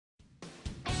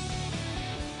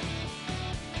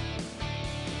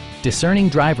Discerning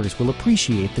drivers will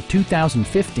appreciate the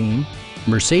 2015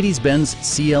 Mercedes-Benz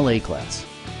CLA-Class.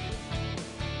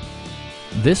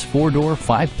 This four-door,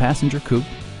 five-passenger coupe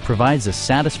provides a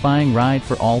satisfying ride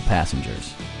for all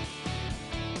passengers.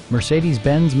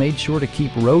 Mercedes-Benz made sure to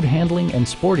keep road handling and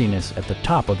sportiness at the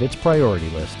top of its priority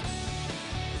list.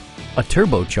 A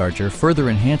turbocharger further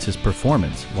enhances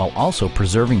performance while also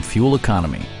preserving fuel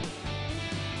economy.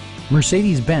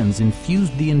 Mercedes-Benz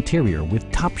infused the interior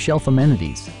with top-shelf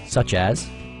amenities such as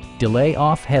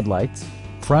delay-off headlights,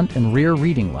 front and rear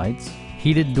reading lights,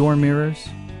 heated door mirrors,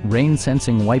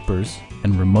 rain-sensing wipers,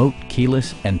 and remote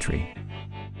keyless entry.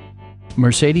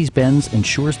 Mercedes-Benz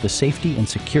ensures the safety and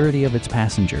security of its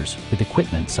passengers with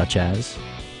equipment such as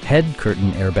head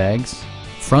curtain airbags,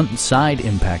 front and side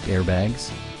impact airbags,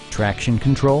 traction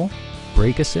control,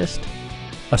 brake assist,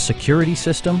 a security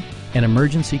system, an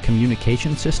emergency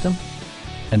communication system,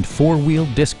 and four-wheel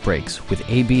disc brakes with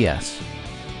ABS.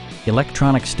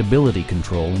 Electronic stability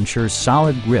control ensures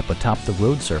solid grip atop the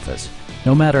road surface,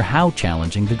 no matter how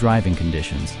challenging the driving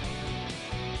conditions.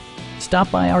 Stop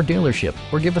by our dealership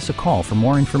or give us a call for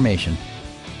more information.